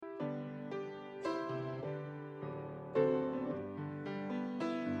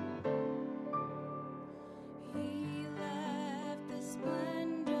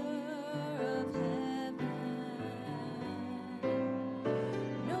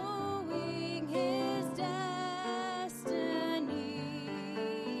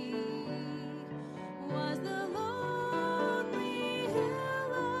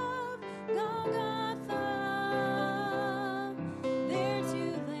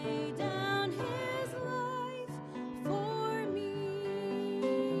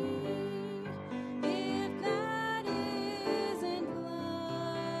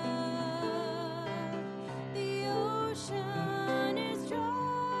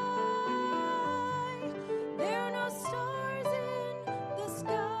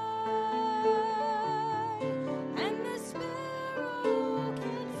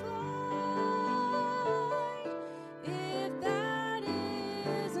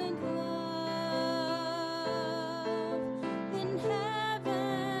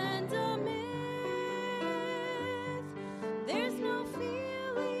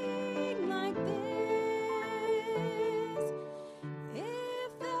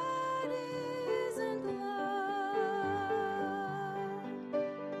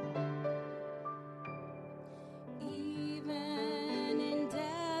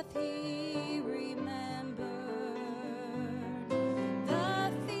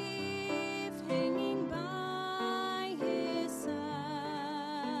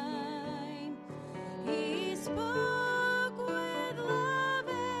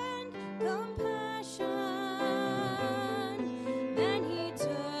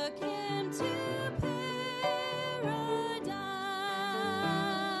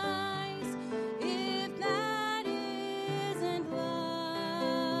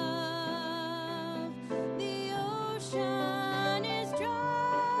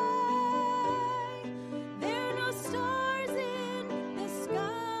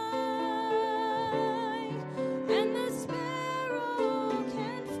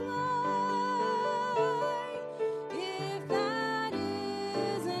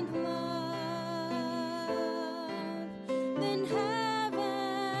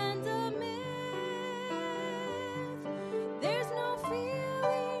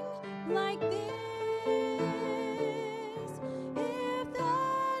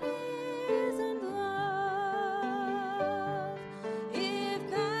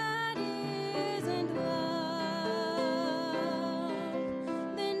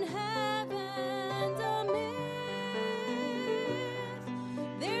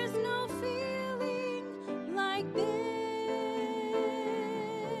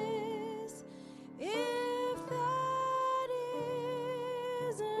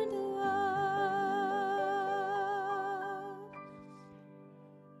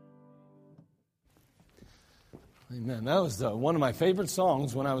Amen. That was one of my favorite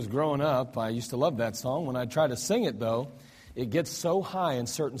songs when I was growing up. I used to love that song. When I try to sing it, though, it gets so high in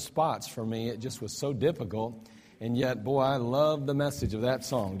certain spots for me. It just was so difficult. And yet, boy, I love the message of that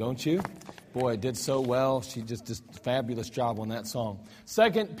song, don't you? Boy, it did so well. She just did a fabulous job on that song.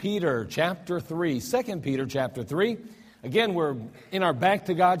 2 Peter chapter 3. 2 Peter chapter 3. Again, we're in our Back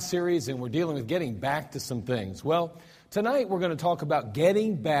to God series, and we're dealing with getting back to some things. Well, tonight we're going to talk about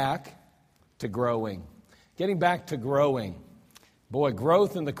getting back to growing. Getting back to growing. Boy,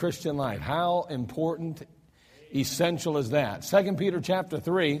 growth in the Christian life. How important, essential is that? 2 Peter chapter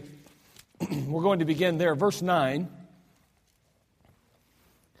 3, we're going to begin there, verse 9.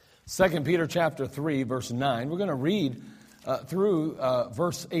 2 Peter chapter 3, verse 9. We're going to read through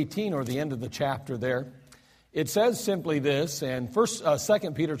verse 18, or the end of the chapter there. It says simply this, and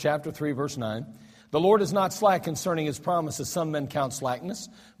 2 Peter chapter 3, verse 9. The Lord is not slack concerning His promise, as some men count slackness,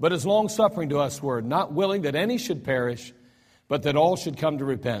 but is long-suffering to usward, not willing that any should perish, but that all should come to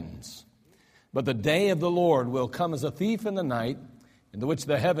repentance. But the day of the Lord will come as a thief in the night, in the which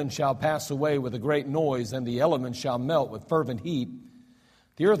the heavens shall pass away with a great noise, and the elements shall melt with fervent heat.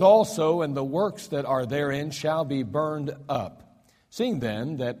 The earth also and the works that are therein shall be burned up. Seeing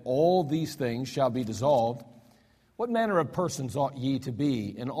then that all these things shall be dissolved, what manner of persons ought ye to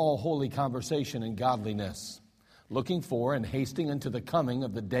be in all holy conversation and godliness, looking for and hasting unto the coming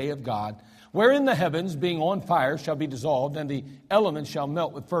of the day of God, wherein the heavens, being on fire, shall be dissolved, and the elements shall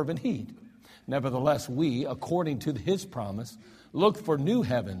melt with fervent heat? Nevertheless, we, according to His promise, look for new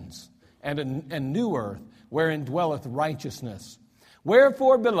heavens and new earth, wherein dwelleth righteousness.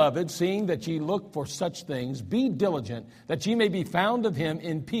 Wherefore, beloved, seeing that ye look for such things, be diligent, that ye may be found of Him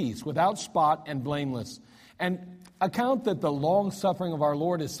in peace, without spot and blameless. And account that the long suffering of our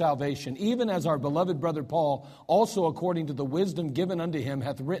Lord is salvation, even as our beloved brother Paul, also according to the wisdom given unto him,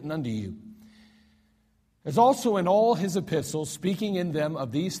 hath written unto you. As also in all his epistles, speaking in them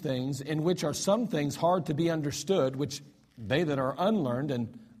of these things, in which are some things hard to be understood, which they that are unlearned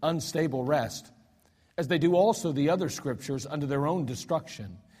and unstable wrest, as they do also the other scriptures unto their own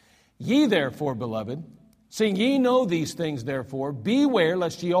destruction. Ye therefore, beloved, seeing ye know these things, therefore, beware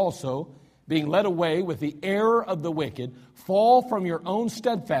lest ye also, being led away with the error of the wicked, fall from your own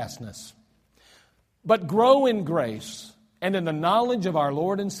steadfastness. But grow in grace and in the knowledge of our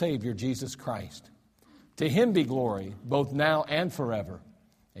Lord and Savior, Jesus Christ. To Him be glory, both now and forever.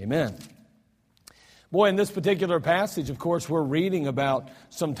 Amen. Boy, in this particular passage, of course, we're reading about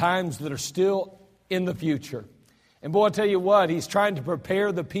some times that are still in the future. And boy, I'll tell you what, He's trying to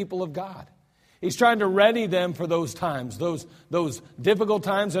prepare the people of God. He's trying to ready them for those times, those difficult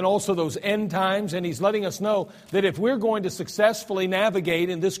times, and also those end times. And He's letting us know that if we're going to successfully navigate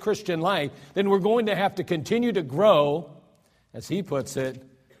in this Christian life, then we're going to have to continue to grow, as He puts it,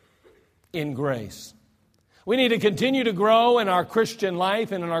 in grace. We need to continue to grow in our Christian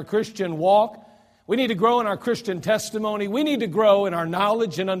life and in our Christian walk. We need to grow in our Christian testimony. We need to grow in our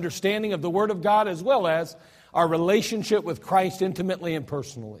knowledge and understanding of the Word of God, as well as our relationship with Christ intimately and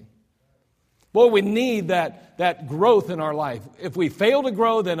personally. Boy, we need that growth in our life. If we fail to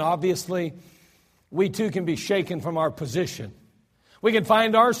grow, then obviously we too can be shaken from our position. We can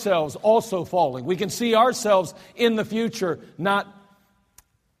find ourselves also falling. We can see ourselves in the future not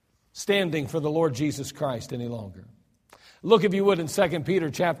standing for the Lord Jesus Christ any longer. Look, if you would, in 2 Peter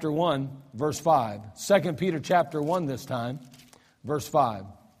chapter 1, verse 5. 2 Peter chapter 1 this time, verse 5.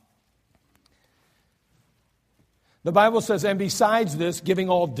 The Bible says, and besides this, giving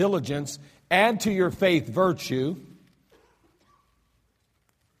all diligence, add to your faith virtue,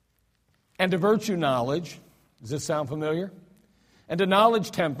 and to virtue knowledge. Does this sound familiar? And to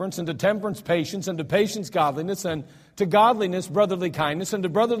knowledge temperance, and to temperance patience, and to patience godliness, and to godliness brotherly kindness, and to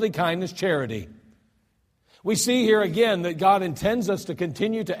brotherly kindness charity. We see here again that God intends us to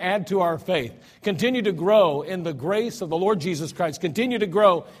continue to add to our faith, continue to grow in the grace of the Lord Jesus Christ, continue to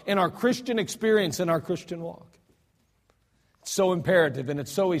grow in our Christian experience and our Christian walk. It's so imperative, and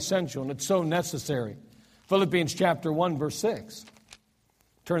it's so essential, and it's so necessary. Philippians chapter 1, verse 6.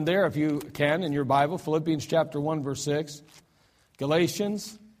 Turn there if you can in your Bible. Philippians chapter 1, verse 6.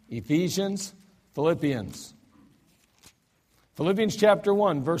 Galatians, Ephesians, Philippians. Philippians chapter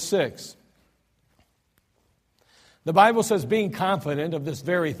 1, verse 6. The Bible says, being confident of this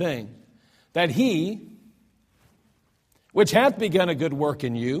very thing, that He, which hath begun a good work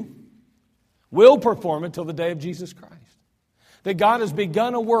in you, will perform it till the day of Jesus Christ. That God has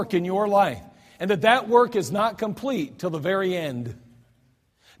begun a work in your life, and that work is not complete till the very end.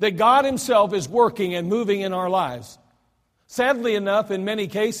 That God Himself is working and moving in our lives. Sadly enough, in many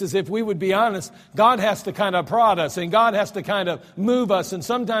cases, if we would be honest, God has to kind of prod us and God has to kind of move us. And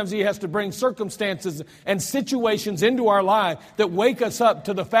sometimes He has to bring circumstances and situations into our life that wake us up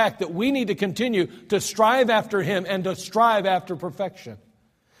to the fact that we need to continue to strive after Him and to strive after perfection.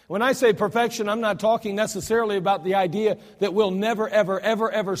 When I say perfection, I'm not talking necessarily about the idea that we'll never,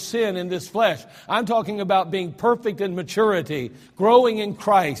 ever sin in this flesh. I'm talking about being perfect in maturity, growing in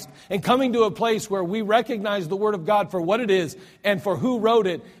Christ, and coming to a place where we recognize the Word of God for what it is and for who wrote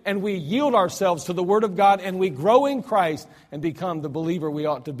it, and we yield ourselves to the Word of God, and we grow in Christ and become the believer we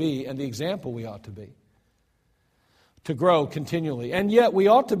ought to be and the example we ought to be. To grow continually. And yet we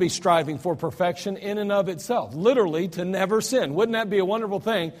ought to be striving for perfection in and of itself. Literally, to never sin. Wouldn't that be a wonderful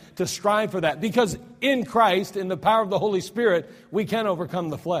thing to strive for that? Because in Christ, in the power of the Holy Spirit, we can overcome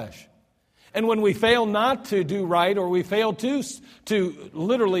the flesh. And when we fail not to do right, or we fail to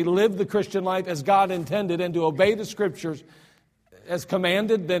literally live the Christian life as God intended and to obey the Scriptures as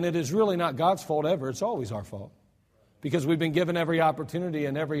commanded, then it is really not God's fault ever. It's always our fault. Because we've been given every opportunity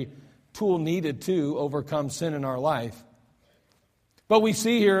and every tool needed to overcome sin in our life. But we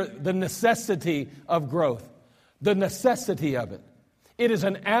see here the necessity of growth. The necessity of it. It is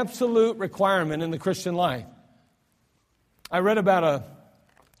an absolute requirement in the Christian life. I read about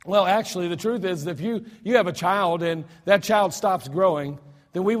actually the truth is that if you have a child and that child stops growing,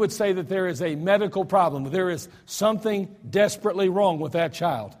 then we would say that there is a medical problem. There is something desperately wrong with that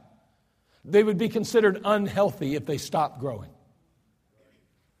child. They would be considered unhealthy if they stopped growing.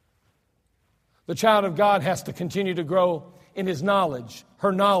 The child of God has to continue to grow in his knowledge,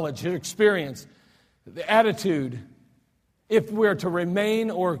 his experience, the attitude, if we're to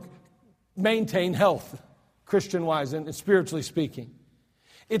remain or maintain health, Christian-wise and spiritually speaking.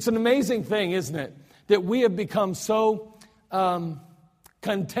 It's an amazing thing, isn't it, that we have become so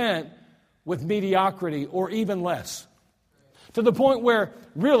content with mediocrity or even less. To the point where,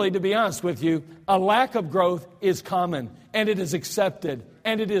 really, to be honest with you, a lack of growth is common, and it is accepted,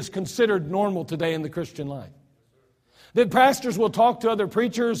 and it is considered normal today in the Christian life. That pastors will talk to other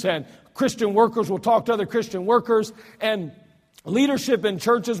preachers, and Christian workers will talk to other Christian workers, and leadership in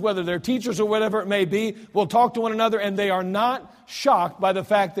churches, whether they're teachers or whatever it may be, will talk to one another, and they are not shocked by the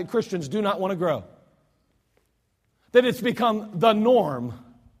fact that Christians do not want to grow. That it's become the norm.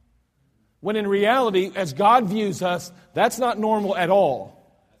 When in reality, as God views us, that's not normal at all.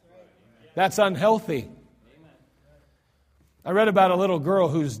 That's unhealthy. I read about a little girl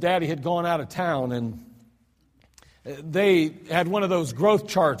whose daddy had gone out of town, and they had one of those growth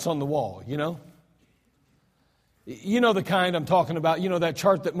charts on the wall, you know? You know the kind I'm talking about. You know that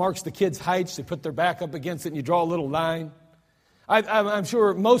chart that marks the kids' heights. They put their back up against it and you draw a little line. I'm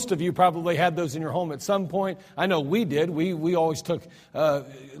sure most of you probably had those in your home at some point. I know we did. We always took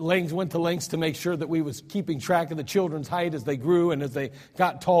went to lengths to make sure that we was keeping track of the children's height as they grew and as they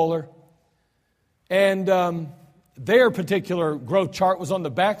got taller. And their particular growth chart was on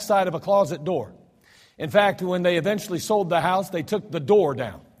the back side of a closet door. In fact, when they eventually sold the house, they took the door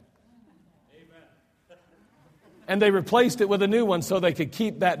down. And they replaced it with a new one so they could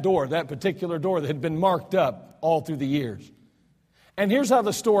keep that door, that particular door that had been marked up all through the years. And here's how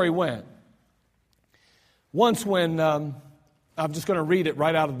the story went. Once when, I'm just going to read it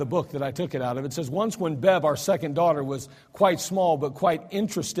right out of the book that I took it out of. It says, once when Bev, our second daughter, was quite small but quite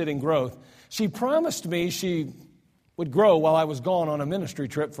interested in growth, she promised me she would grow while I was gone on a ministry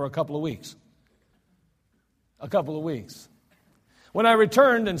trip for a couple of weeks. When I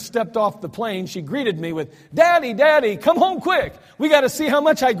returned and stepped off the plane, she greeted me with, "Daddy, Daddy, come home quick. We got to see how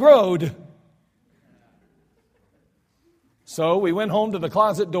much I growed." So we went home to the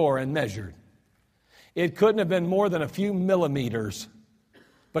closet door and measured. It couldn't have been more than a few millimeters.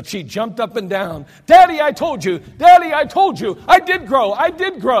 But she jumped up and down. "Daddy, I told you. Daddy, I told you. I did grow. I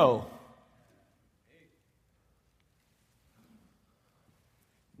did grow."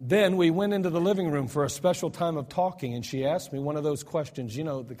 Then we went into the living room for a special time of talking, and she asked me one of those questions, you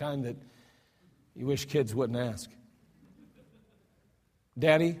know, the kind that you wish kids wouldn't ask.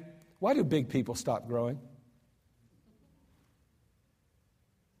 "Daddy, why do big people stop growing?"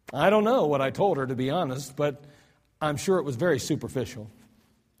 I don't know what I told her, to be honest, but I'm sure it was very superficial.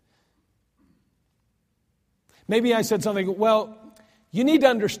 Maybe I said something, "Well, you need to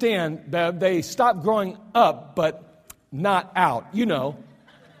understand, Bev, they stop growing up, but not out. You know,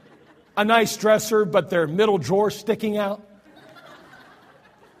 a nice dresser, but their middle drawer sticking out."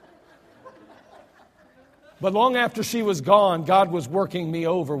 But long after she was gone, God was working me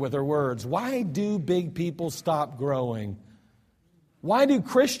over with her words. Why do big people stop growing? Why do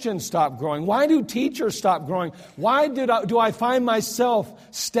Christians stop growing? Why do teachers stop growing? Why do I find myself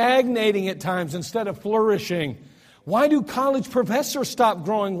stagnating at times instead of flourishing? Why do college professors stop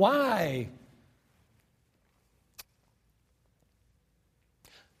growing? Why?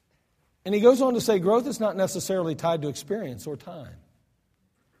 And he goes on to say growth is not necessarily tied to experience or time.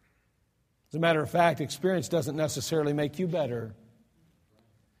 As a matter of fact, experience doesn't necessarily make you better.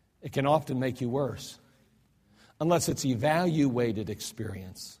 It can often make you worse, unless it's evaluated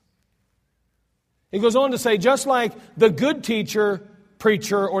experience. He goes on to say, just like the good teacher,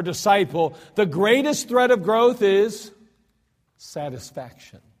 preacher, or disciple, the greatest threat of growth is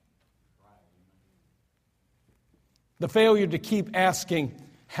satisfaction. The failure to keep asking,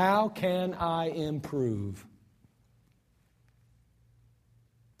 how can I improve?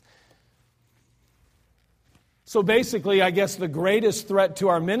 So basically, I guess the greatest threat to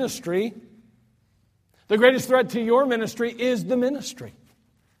our ministry, the greatest threat to your ministry is the ministry.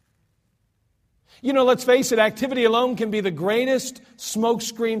 You know, let's face it, activity alone can be the greatest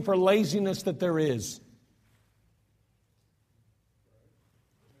smokescreen for laziness that there is.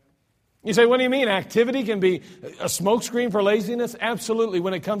 You say, what do you mean? Activity can be a smokescreen for laziness? Absolutely.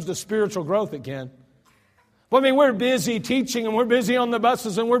 When it comes to spiritual growth, it can. Well, I mean, we're busy teaching and we're busy on the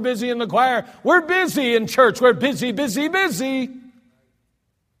buses and we're busy in the choir. We're busy in church. We're busy. But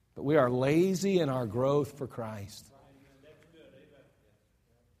we are lazy in our growth for Christ.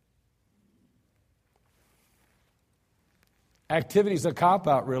 Activity is a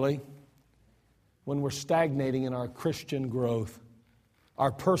cop-out, really, when we're stagnating in our Christian growth.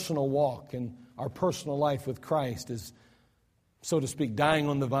 Our personal walk and our personal life with Christ is, so to speak, dying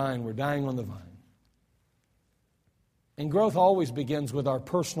on the vine. We're dying on the vine. And growth always begins with our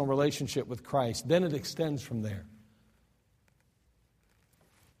personal relationship with Christ. Then it extends from there.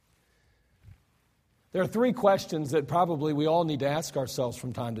 There are 3 questions that probably we all need to ask ourselves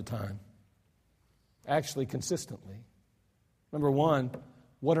from time to time. Actually, consistently. Number 1,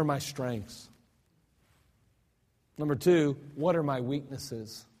 what are my strengths? Number 2, what are my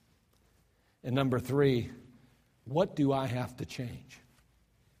weaknesses? And number 3, what do I have to change?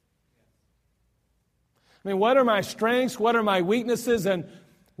 I mean, what are my strengths? What are my weaknesses? And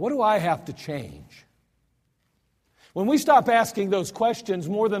what do I have to change? When we stop asking those questions,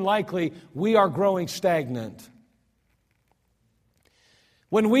 more than likely, we are growing stagnant.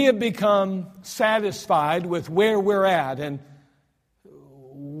 When we have become satisfied with where we're at and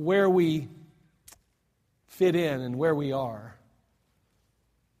where we fit in and where we are.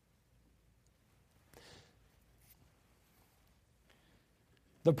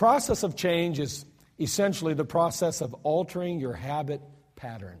 The process of change is essentially the process of altering your habit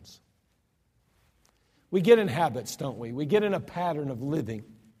patterns. We get in habits, don't we? We get in a pattern of living.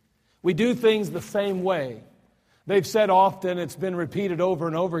 We do things the same way. They've said often, it's been repeated over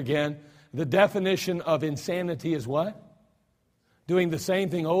and over again, the definition of insanity is what? Doing the same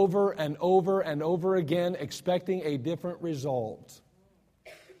thing over and over and over again, expecting a different result.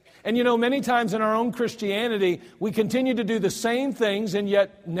 And you know, many times in our own Christianity, we continue to do the same things and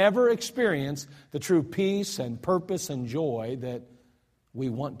yet never experience the true peace and purpose and joy that we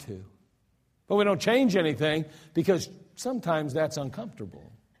want to. But we don't change anything because sometimes that's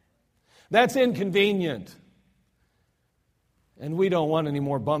uncomfortable. That's inconvenient. And we don't want any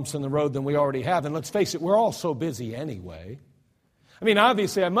more bumps in the road than we already have. And let's face it, we're all so busy anyway. I mean,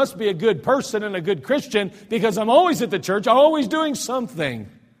 obviously, I must be a good person and a good Christian because I'm always at the church, I'm always doing something.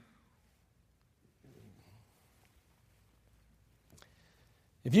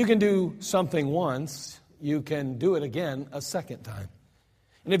 If you can do something once, you can do it again a second time.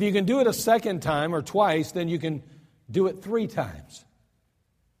 And if you can do it a second time or twice, then you can do it 3 times.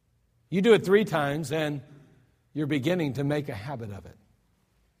 You do it 3 times, and you're beginning to make a habit of it.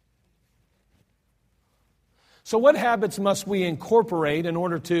 So what habits must we incorporate in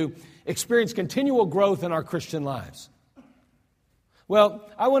order to experience continual growth in our Christian lives? Well,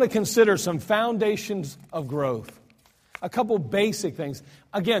 I want to consider some foundations of growth. A couple basic things.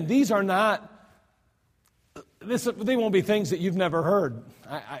 Again, these are not, they won't be things that you've never heard.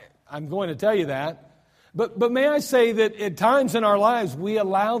 I'm going to tell you that. But may I say that at times in our lives, we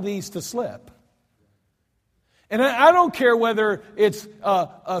allow these to slip. And I don't care whether it's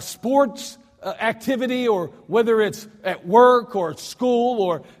a sports activity or whether it's at work or at school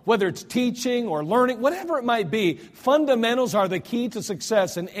or whether it's teaching or learning, whatever it might be, fundamentals are the key to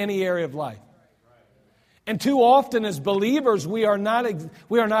success in any area of life. And too often as believers, we are not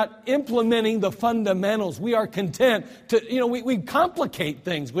implementing the fundamentals. We are content to, we complicate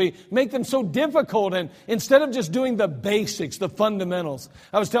things. We make them so difficult, and instead of just doing the basics, the fundamentals.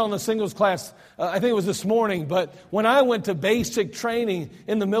 I was telling the singles class, I think it was this morning, but when I went to basic training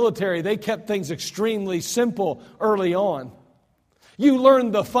in the military, they kept things extremely simple early on. You learn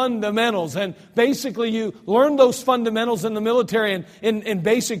the fundamentals, and basically you learn those fundamentals in the military and in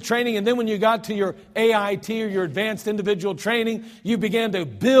basic training, and then when you got to your AIT or your advanced individual training, you began to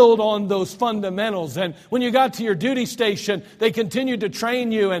build on those fundamentals. And when you got to your duty station, they continued to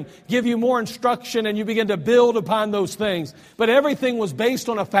train you and give you more instruction, and you began to build upon those things. But everything was based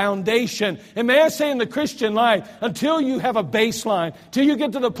on a foundation. And may I say, in the Christian life, until you have a baseline, till you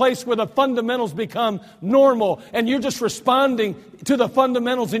get to the place where the fundamentals become normal, and you're just responding to the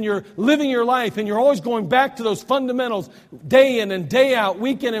fundamentals, and you're living your life, and you're always going back to those fundamentals day in and day out,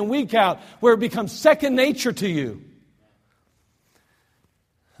 week in and week out, where it becomes second nature to you,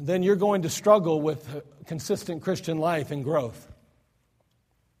 then you're going to struggle with consistent Christian life and growth.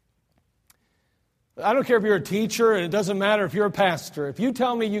 I don't care if you're a teacher, and it doesn't matter if you're a pastor. If you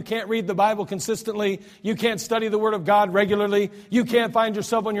tell me you can't read the Bible consistently, you can't study the Word of God regularly, you can't find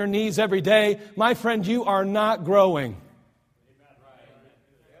yourself on your knees every day, my friend, you are not growing.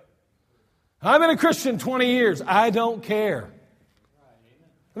 I've been a Christian 20 years. I don't care.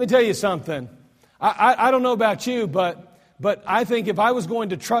 Let me tell you something. I don't know about you, but I think if I was going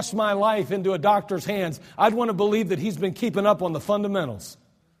to trust my life into a doctor's hands, I'd want to believe that he's been keeping up on the fundamentals.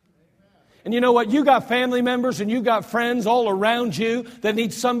 And you know what? You got family members and you got friends all around you that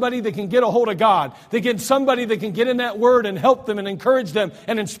need somebody that can get a hold of God. They get somebody that can get in that Word and help them and encourage them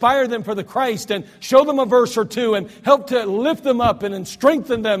and inspire them for the Christ and show them a verse or two and help to lift them up and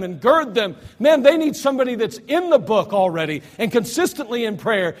strengthen them and gird them. Man, they need somebody that's in the book already and consistently in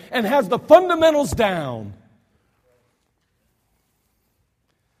prayer and has the fundamentals down.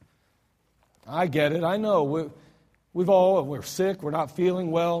 I get it. I know. We're sick. We're not feeling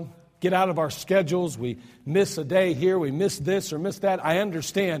well. Get out of our schedules. We miss a day here. We miss this or miss that. I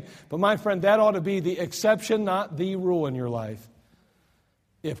understand. But my friend, that ought to be the exception, not the rule in your life,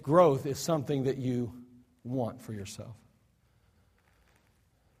 if growth is something that you want for yourself.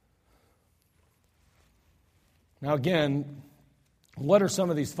 Now again, what are some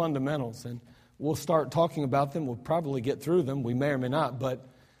of these fundamentals? And we'll start talking about them. We'll probably get through them. We may or may not, but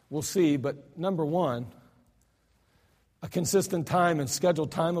we'll see. But number one, a consistent time and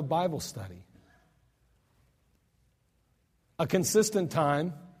scheduled time of Bible study. A consistent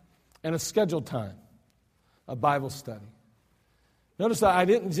time and a scheduled time of Bible study. Notice that I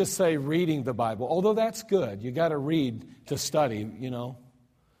didn't just say reading the Bible, although that's good. You got to read to study, you know.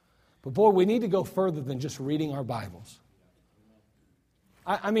 But boy, we need to go further than just reading our Bibles.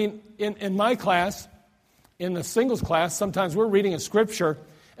 I mean, in my class, in the singles class, sometimes we're reading a scripture,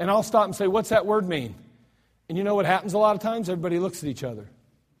 and I'll stop and say, what's that word mean? And you know what happens a lot of times? Everybody looks at each other.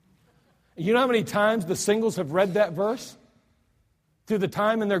 You know how many times the singles have read that verse through the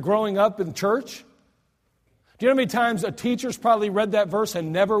time and they're growing up in church? Do you know how many times a teacher's probably read that verse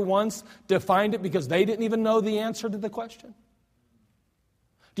and never once defined it because they didn't even know the answer to the question?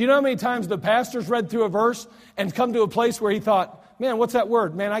 Do you know how many times the pastor's read through a verse and come to a place where he thought, man, what's that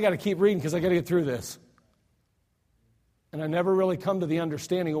word? Man, I got to keep reading because I got to get through this. And I never really come to the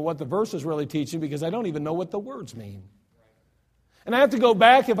understanding of what the verse is really teaching because I don't even know what the words mean. And I have to go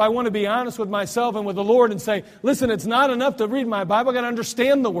back if I want to be honest with myself and with the Lord and say, listen, it's not enough to read my Bible. I've got to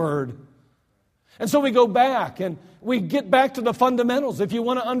understand the Word. And so we go back and we get back to the fundamentals. If you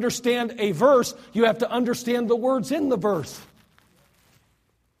want to understand a verse, you have to understand the words in the verse.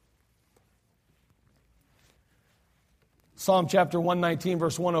 Psalm chapter 119,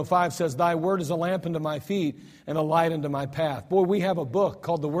 verse 105 says, Thy word is a lamp unto my feet and a light unto my path. Boy, we have a book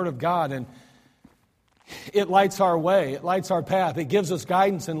called the Word of God, and it lights our way. It lights our path. It gives us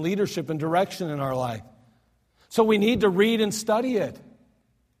guidance and leadership and direction in our life. So we need to read and study it.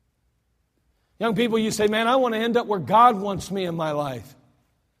 Young people, you say, man, I want to end up where God wants me in my life.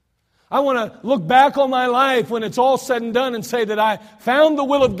 I want to look back on my life when it's all said and done and say that I found the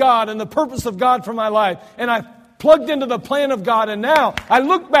will of God and the purpose of God for my life, and I plugged into the plan of God, and now I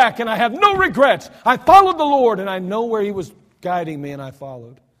look back and I have no regrets. I followed the Lord and I know where He was guiding me and I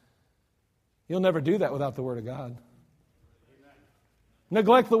followed. You'll never do that without the Word of God. Amen.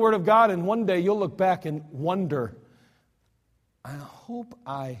 Neglect the Word of God and one day you'll look back and wonder, I hope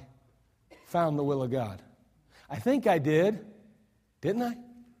I found the will of God. I think I did, didn't I?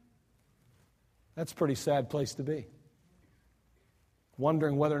 That's a pretty sad place to be.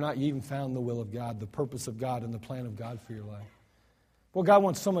 Wondering whether or not you even found the will of God, the purpose of God, and the plan of God for your life. Well, God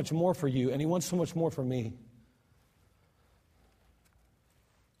wants so much more for you, and He wants so much more for me.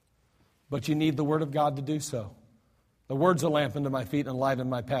 But you need the Word of God to do so. The Word's a lamp unto my feet and a light unto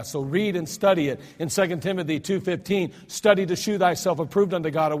my path. So read and study it. In 2 Timothy 2:15, study to shew thyself approved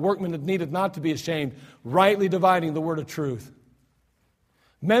unto God, a workman that needeth not to be ashamed, rightly dividing the word of truth.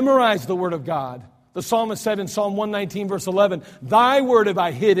 Memorize the Word of God. The psalmist said in Psalm 119, verse 11, "Thy word have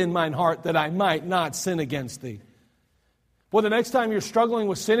I hid in mine heart, that I might not sin against thee." Well, the next time you're struggling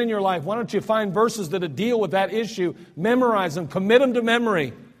with sin in your life, why don't you find verses that deal with that issue, memorize them, commit them to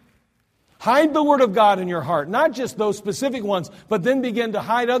memory. Hide the Word of God in your heart, not just those specific ones, but then begin to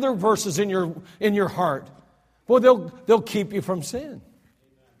hide other verses in your heart. Well, they'll keep you from sin.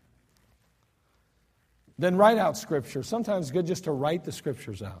 Then write out Scripture. Sometimes it's good just to write the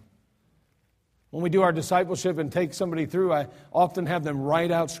Scriptures out. When we do our discipleship and take somebody through, I often have them write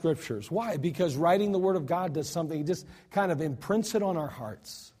out Scriptures. Why? Because writing the Word of God does something. It just kind of imprints it on our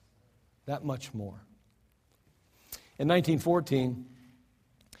hearts that much more. In 1914,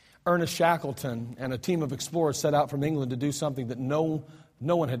 Ernest Shackleton and a team of explorers set out from England to do something that no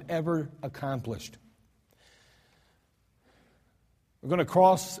one had ever accomplished. We're going to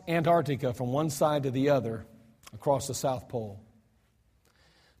cross Antarctica from one side to the other across the South Pole.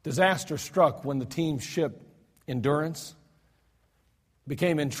 Disaster struck when the team's ship, Endurance,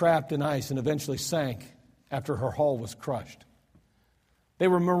 became entrapped in ice and eventually sank after her hull was crushed. They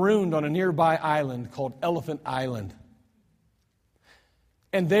were marooned on a nearby island called Elephant Island.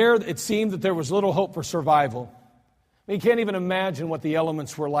 And there it seemed that there was little hope for survival. You can't even imagine what the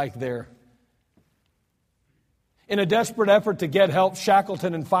elements were like there. In a desperate effort to get help,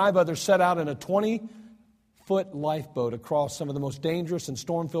 Shackleton and 5 others set out in a 20-foot lifeboat across some of the most dangerous and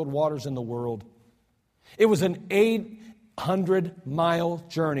storm-filled waters in the world. It was an 800-mile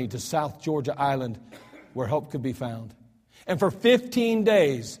journey to South Georgia Island where help could be found. And for 15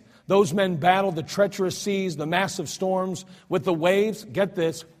 days, those men battled the treacherous seas, the massive storms, with the waves, get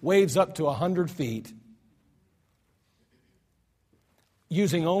this, waves up to 100 feet,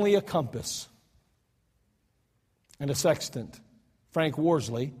 using only a compass and a sextant. Frank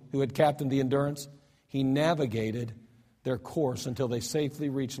Worsley, who had captained the Endurance, he navigated their course until they safely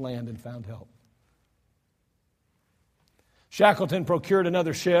reached land and found help. Shackleton procured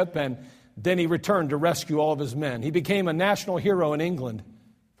another ship, and then he returned to rescue all of his men. He became a national hero in England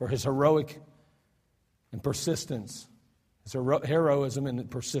for his heroic and persistence, his heroism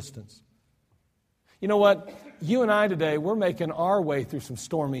and persistence. You know what? You and I today, we're making our way through some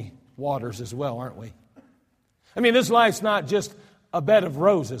stormy waters as well, aren't we? I mean, this life's not just a bed of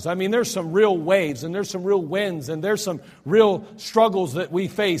roses. I mean, there's some real waves, and there's some real winds, and there's some real struggles that we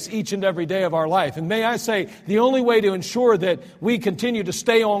face each and every day of our life. And may I say, the only way to ensure that we continue to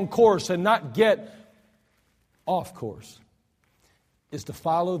stay on course and not get off course is to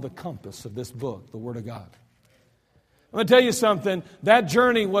follow the compass of this book, the Word of God. I'm going to tell you something. That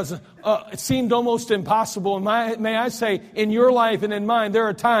journey was, it seemed almost impossible. And may I say, in your life and in mine, there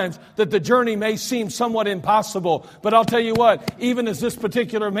are times that the journey may seem somewhat impossible. But I'll tell you what, even as this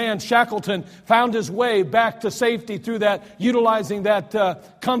particular man, Shackleton, found his way back to safety through that, utilizing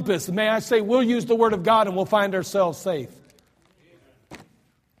that compass, may I say, we'll use the Word of God and we'll find ourselves safe.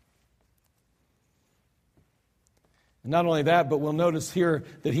 And not only that, but we'll notice here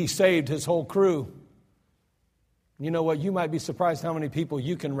that he saved his whole crew. You know what? You might be surprised how many people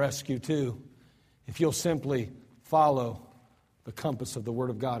you can rescue too if you'll simply follow the compass of the Word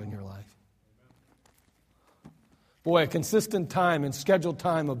of God in your life. Boy, a consistent time and scheduled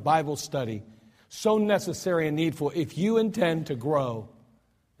time of Bible study, so necessary and needful if you intend to grow,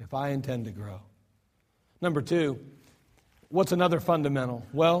 if I intend to grow. Number 2, what's another fundamental?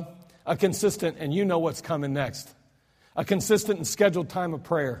 Well, a consistent, and you know what's coming next, a consistent and scheduled time of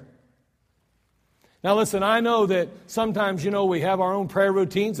prayer. Now listen, I know that sometimes, we have our own prayer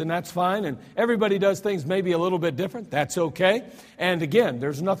routines, and that's fine, and everybody does things maybe a little bit different. That's okay. And again,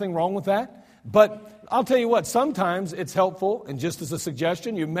 there's nothing wrong with that. But I'll tell you what, sometimes it's helpful, and just as a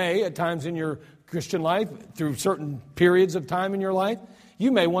suggestion, you may at times in your Christian life, through certain periods of time in your life,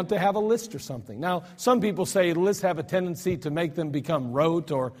 you may want to have a list or something. Now, some people say lists have a tendency to make them become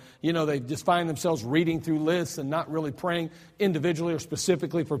rote, or, they just find themselves reading through lists and not really praying individually or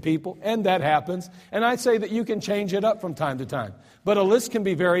specifically for people, and that happens. And I say that you can change it up from time to time. But a list can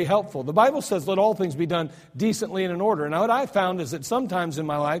be very helpful. The Bible says, let all things be done decently and in order. And what I found is that sometimes in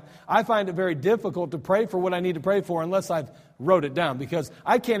my life, I find it very difficult to pray for what I need to pray for unless I've wrote it down, because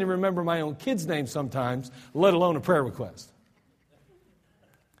I can't even remember my own kid's name sometimes, let alone a prayer request.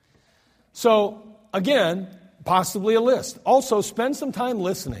 So, again, possibly a list. Also, spend some time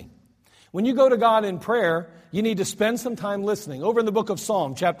listening. When you go to God in prayer, you need to spend some time listening. Over in the book of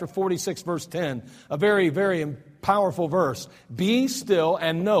Psalm, chapter 46, verse 10, a very, very powerful verse. Be still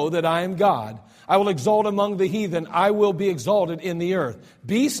and know that I am God. I will exalt among the heathen. I will be exalted in the earth.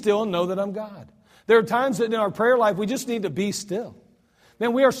 Be still and know that I'm God. There are times that in our prayer life we just need to be still.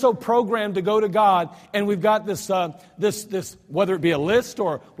 Man, we are so programmed to go to God, and we've got this, whether it be a list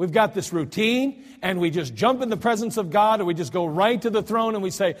or we've got this routine, and we just jump in the presence of God, or we just go right to the throne and we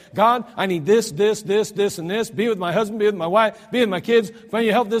say, God, I need this, this, this, this, and this. Be with my husband, be with my wife, be with my kids. Find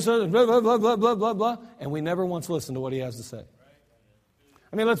you help this, blah, blah, blah, blah, blah, blah, blah. And we never once listen to what He has to say.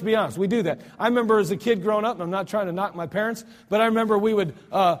 I mean, let's be honest, we do that. I remember as a kid growing up, and I'm not trying to knock my parents, but I remember we would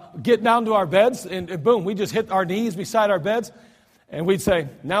get down to our beds, and boom, we just hit our knees beside our beds. And we'd say,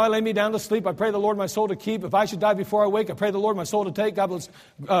 now I lay me down to sleep. I pray the Lord my soul to keep. If I should die before I wake, I pray the Lord my soul to take. God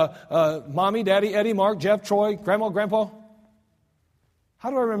bless Mommy, Daddy, Eddie, Mark, Jeff, Troy, Grandma, Grandpa. How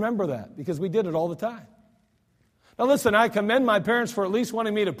do I remember that? Because we did it all the time. Now listen, I commend my parents for at least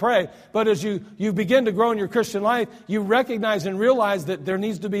wanting me to pray. But as you begin to grow in your Christian life, you recognize and realize that there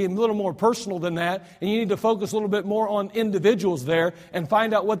needs to be a little more personal than that. And you need to focus a little bit more on individuals there and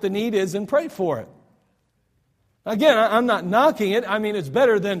find out what the need is and pray for it. Again, I'm not knocking it. I mean, it's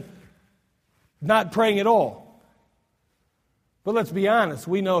better than not praying at all. But let's be honest.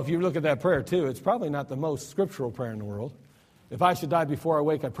 We know if you look at that prayer too, it's probably not the most scriptural prayer in the world. If I should die before I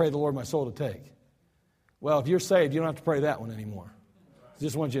wake, I pray the Lord my soul to take. Well, if you're saved, you don't have to pray that one anymore. I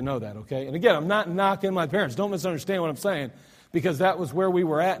just want you to know that, okay? And again, I'm not knocking my parents. Don't misunderstand what I'm saying, because that was where we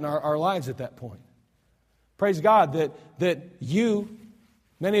were at in our lives at that point. Praise God that you,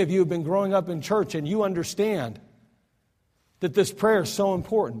 many of you have been growing up in church and you understand that this prayer is so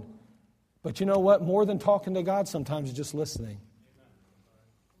important. But you know what? More than talking to God, sometimes it's just listening.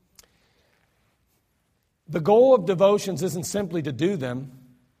 The goal of devotions isn't simply to do them,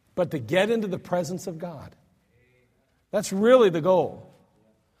 but to get into the presence of God. That's really the goal.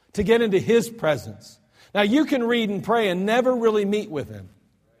 To get into His presence. Now, you can read and pray and never really meet with Him.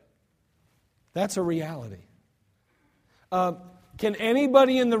 That's a reality. Can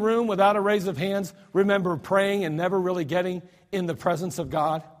anybody in the room, without a raise of hands, remember praying and never really getting in the presence of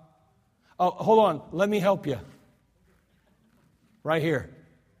God? Oh, hold on. Let me help you. Right here.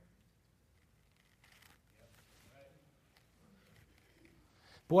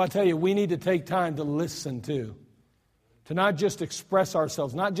 Boy, I tell you, we need to take time to listen to not just express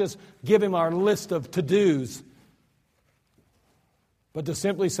ourselves, not just give Him our list of to-dos, but to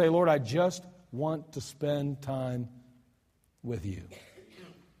simply say, Lord, I just want to spend time with You.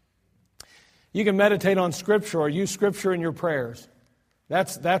 You can meditate on Scripture or use Scripture in your prayers.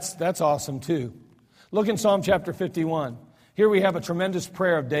 That's awesome too. Look in Psalm chapter 51. Here we have a tremendous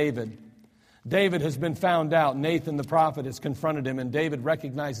prayer of David. David has been found out. Nathan the prophet has confronted him, and David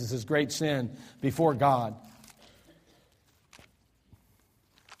recognizes his great sin before God.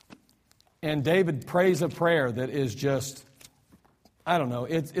 And David prays a prayer that is just, I don't know,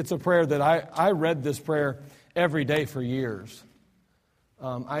 it's a prayer that I read this prayer every day for years.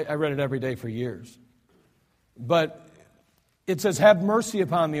 I read it every day for years. But it says, have mercy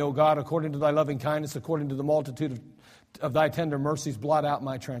upon me, O God, according to Thy loving kindness, according to the multitude of Thy tender mercies, blot out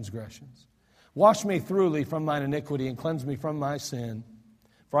my transgressions. Wash me thoroughly from mine iniquity and cleanse me from my sin.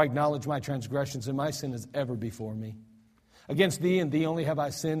 For I acknowledge my transgressions, and my sin is ever before me. Against Thee and Thee only have I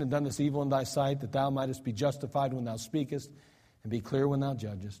sinned and done this evil in Thy sight, that Thou mightest be justified when Thou speakest, and be clear when Thou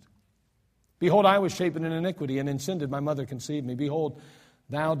judgest. Behold, I was shapen in iniquity, and in sin did my mother conceive me. Behold,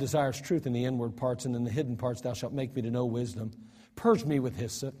 Thou desirest truth in the inward parts, and in the hidden parts Thou shalt make me to know wisdom. Purge me with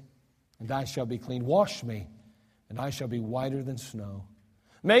hyssop, and I shall be clean. Wash me, and I shall be whiter than snow.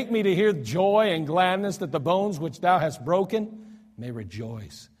 Make me to hear joy and gladness, that the bones which Thou hast broken may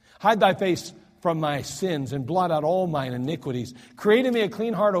rejoice. Hide Thy face from my sins, and blot out all mine iniquities. Create in me a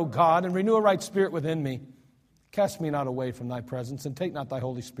clean heart, O God, and renew a right spirit within me. Cast me not away from Thy presence, and take not Thy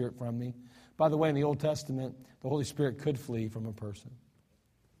Holy Spirit from me. By the way, in the Old Testament, the Holy Spirit could flee from a person.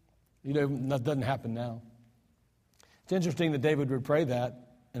 You know, that doesn't happen now. It's interesting that David would pray that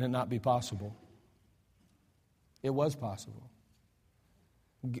and it not be possible. It was possible.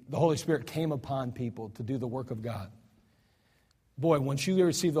 The Holy Spirit came upon people to do the work of God. Boy, once you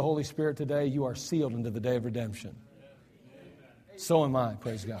receive the Holy Spirit today, you are sealed into the day of redemption. So am I,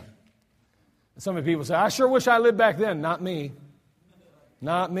 praise God. Some of the people say, I sure wish I lived back then. Not me.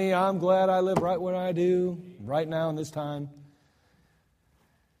 Not me. I'm glad I live right where I do, right now in this time.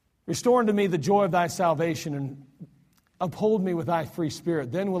 Restore unto me the joy of Thy salvation, and uphold me with Thy free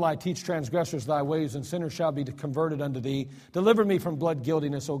spirit. Then will I teach transgressors Thy ways, and sinners shall be converted unto Thee. Deliver me from blood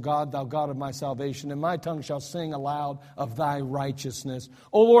guiltiness, O God, Thou God of my salvation, and my tongue shall sing aloud of Thy righteousness.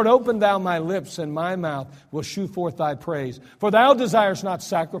 O Lord, open Thou my lips, and my mouth will shew forth Thy praise. For Thou desirest not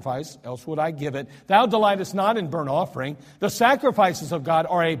sacrifice, else would I give it. Thou delightest not in burnt offering. The sacrifices of God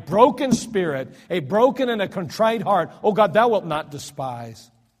are a broken spirit, a broken and a contrite heart. O God, Thou wilt not despise.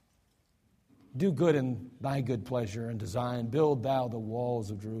 Do good in thy good pleasure and design. Build thou the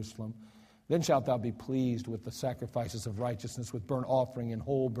walls of Jerusalem. Then shalt thou be pleased with the sacrifices of righteousness, with burnt offering and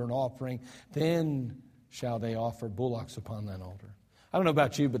whole burnt offering. Then shall they offer bullocks upon thine altar. I don't know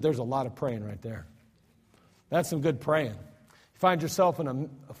about you, but there's a lot of praying right there. That's some good praying. You find yourself in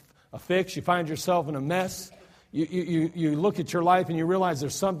a fix. You find yourself in a mess. You look at your life and you realize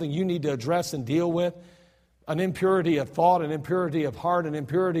there's something you need to address and deal with. An impurity of thought, an impurity of heart, an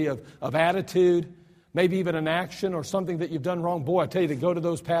impurity of attitude, maybe even an action or something that you've done wrong. Boy, I tell you to go to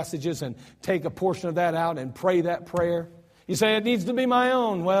those passages and take a portion of that out and pray that prayer. You say, it needs to be my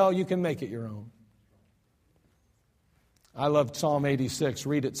own. Well, you can make it your own. I love Psalm 86.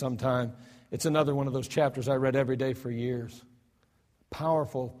 Read it sometime. It's another one of those chapters I read every day for years.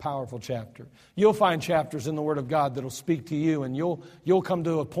 Powerful, powerful chapter. You'll find chapters in the Word of God that'll speak to you, and you'll come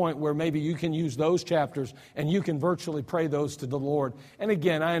to a point where maybe you can use those chapters and you can virtually pray those to the Lord. And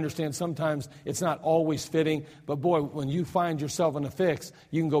again, I understand sometimes it's not always fitting, but boy, when you find yourself in a fix,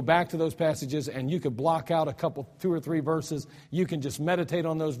 you can go back to those passages and you could block out 2 or 3 verses. You can just meditate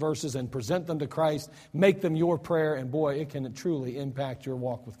on those verses and present them to Christ, make them your prayer, and boy, it can truly impact your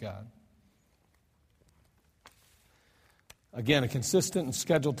walk with God. Again, a consistent and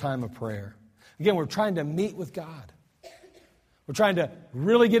scheduled time of prayer. Again, we're trying to meet with God. We're trying to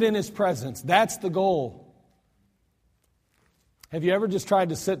really get in His presence. That's the goal. Have you ever just tried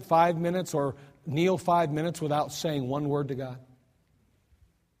to sit 5 minutes or kneel 5 minutes without saying one word to God?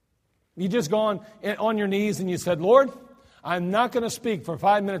 You just gone on your knees and you said, Lord, I'm not going to speak for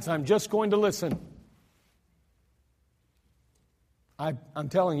 5 minutes. I'm just going to listen. I'm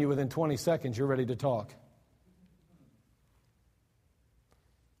telling you, within 20 seconds, you're ready to talk.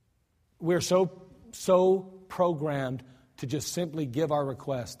 We're so programmed to just simply give our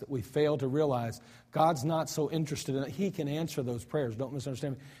request that we fail to realize God's not so interested in it. He can answer those prayers. Don't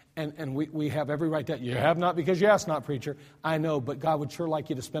misunderstand me. And we have every right to. You have not because you ask not, preacher. I know, but God would sure like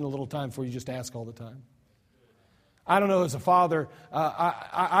you to spend a little time before you just ask all the time. I don't know, as a father,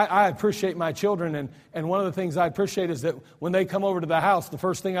 I appreciate my children, and one of the things I appreciate is that when they come over to the house, the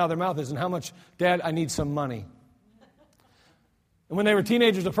first thing out of their mouth is, and how much, Dad, I need some money. And when they were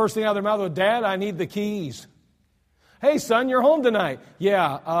teenagers, the first thing out of their mouth was, Dad, I need the keys. Hey, son, you're home tonight.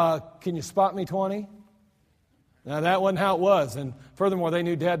 Yeah, can you spot me 20? Now, that wasn't how it was. And furthermore, they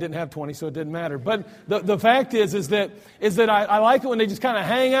knew Dad didn't have 20, so it didn't matter. But the fact is that I like it when they just kind of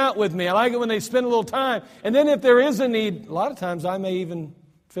hang out with me. I like it when they spend a little time. And then if there is a need, a lot of times I may even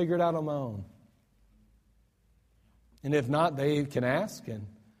figure it out on my own. And if not, they can ask. And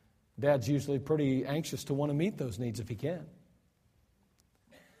Dad's usually pretty anxious to want to meet those needs if he can.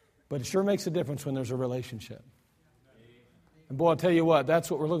 But it sure makes a difference when there's a relationship. And boy, I'll tell you what,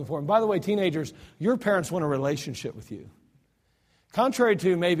 that's what we're looking for. And by the way, teenagers, your parents want a relationship with you. Contrary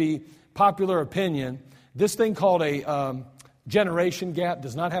to maybe popular opinion, this thing called a generation gap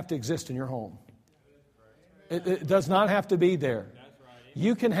does not have to exist in your home. It does not have to be there.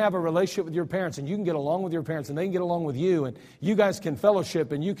 You can have a relationship with your parents, and you can get along with your parents, and they can get along with you, and you guys can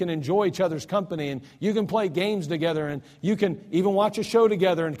fellowship, and you can enjoy each other's company, and you can play games together, and you can even watch a show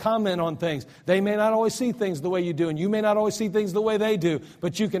together and comment on things. They may not always see things the way you do, and you may not always see things the way they do,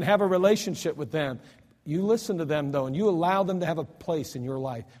 but you can have a relationship with them. You listen to them, though, and you allow them to have a place in your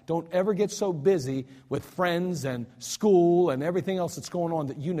life. Don't ever get so busy with friends and school and everything else that's going on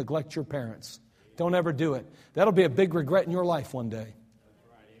that you neglect your parents. Don't ever do it. That'll be a big regret in your life one day.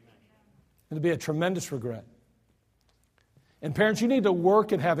 It'll be a tremendous regret. And parents, you need to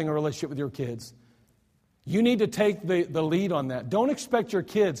work at having a relationship with your kids. You need to take the lead on that. Don't expect your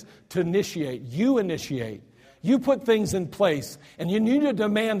kids to initiate. You initiate. You put things in place, and you need to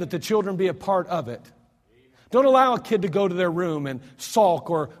demand that the children be a part of it. Don't allow a kid to go to their room and sulk,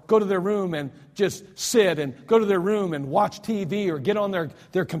 or go to their room and just sit, and go to their room and watch TV, or get on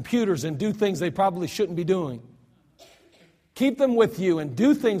their computers and do things they probably shouldn't be doing. Keep them with you and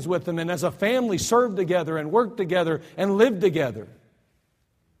do things with them, and as a family serve together and work together and live together.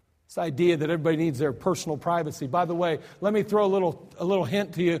 This idea that everybody needs their personal privacy. By the way, let me throw a little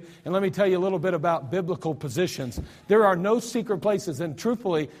hint to you, and let me tell you a little bit about biblical positions. There are no secret places, and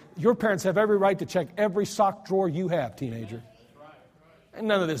truthfully, your parents have every right to check every sock drawer you have, teenager. And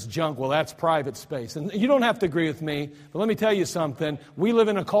none of this junk, well, that's private space. And you don't have to agree with me, but let me tell you something. We live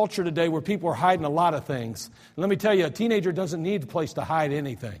in a culture today where people are hiding a lot of things. And let me tell you, a teenager doesn't need a place to hide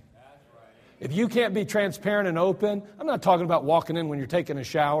anything. If you can't be transparent and open, I'm not talking about walking in when you're taking a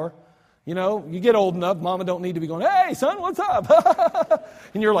shower. You know, you get old enough, mama don't need to be going, hey, son, what's up?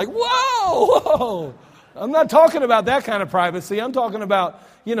 And you're like, whoa. I'm not talking about that kind of privacy. I'm talking about,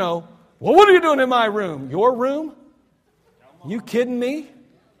 well, what are you doing in my room? Your room? You kidding me?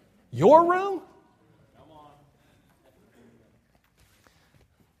 Your room?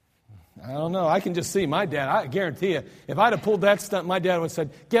 I don't know. I can just see my dad. I guarantee you, if I'd have pulled that stunt, my dad would have said,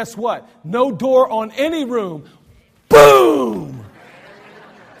 guess what? No door on any room. Boom!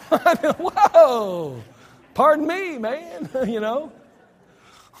 Whoa! Pardon me, man. You know?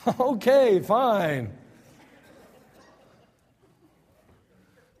 Okay, fine.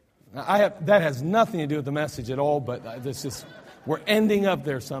 That has nothing to do with the message at all, but this is, we're ending up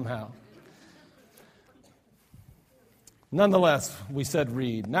there somehow. Nonetheless, we said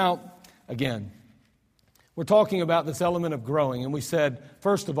read. Now, again, we're talking about this element of growing, and we said,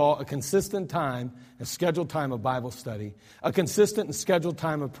 first of all, a consistent time, a scheduled time of Bible study, a consistent and scheduled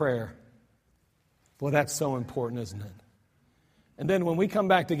time of prayer. Well, that's so important, isn't it? And then when we come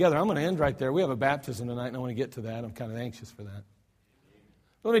back together, I'm going to end right there. We have a baptism tonight, and I want to get to that. I'm kind of anxious for that.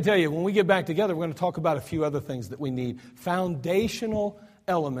 Let me tell you, when we get back together, we're going to talk about a few other things that we need. Foundational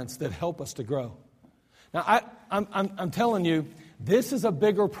elements that help us to grow. Now, I'm telling you, this is a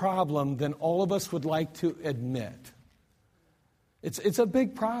bigger problem than all of us would like to admit. It's a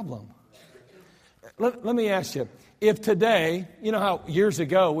big problem. Let me ask you, if today, you know how years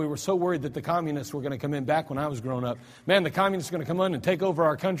ago we were so worried that the communists were going to come in back when I was growing up. Man, the communists are going to come in and take over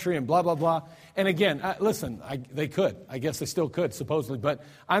our country and blah, blah, blah. And again, they could. I guess they still could, supposedly. But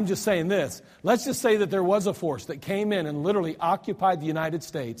I'm just saying this. Let's just say that there was a force that came in and literally occupied the United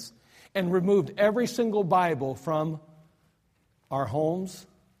States and removed every single Bible from our homes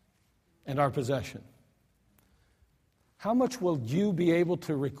and our possession. How much will you be able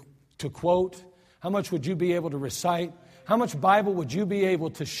to quote? How much would you be able to recite? How much Bible would you be able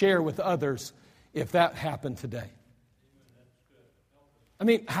to share with others if that happened today? I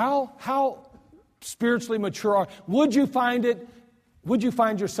mean, how spiritually mature are you? Would you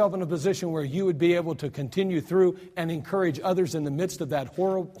find yourself in a position where you would be able to continue through and encourage others in the midst of that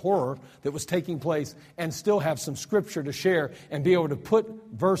horror that was taking place and still have some scripture to share and be able to put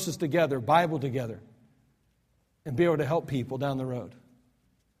verses together, Bible together, and be able to help people down the road?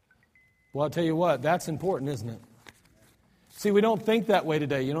 Well, I'll tell you what, that's important, isn't it? See, we don't think that way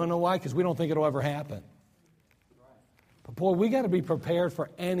today. You don't know why? Because we don't think it'll ever happen. But boy, we got to be prepared for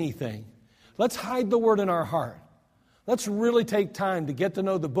anything. Let's hide the word in our heart. Let's really take time to get to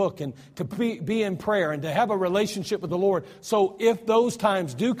know the book and to be in prayer and to have a relationship with the Lord. So if those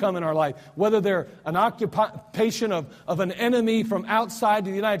times do come in our life, whether they're an occupation of an enemy from outside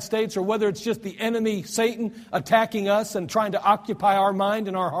the United States or whether it's just the enemy, Satan, attacking us and trying to occupy our mind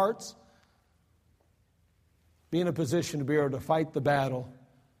and our hearts, be in a position to be able to fight the battle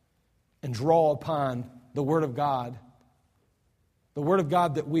and draw upon the Word of God. The Word of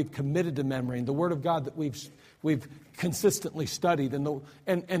God that we've committed to memory, and the Word of God that we've consistently studied,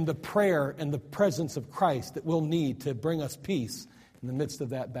 and the prayer and the presence of Christ that we'll need to bring us peace in the midst of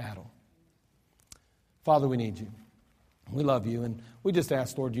that battle. Father, we need you. We love you, and we just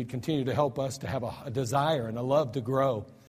ask, Lord, you'd continue to help us to have a desire and a love to grow.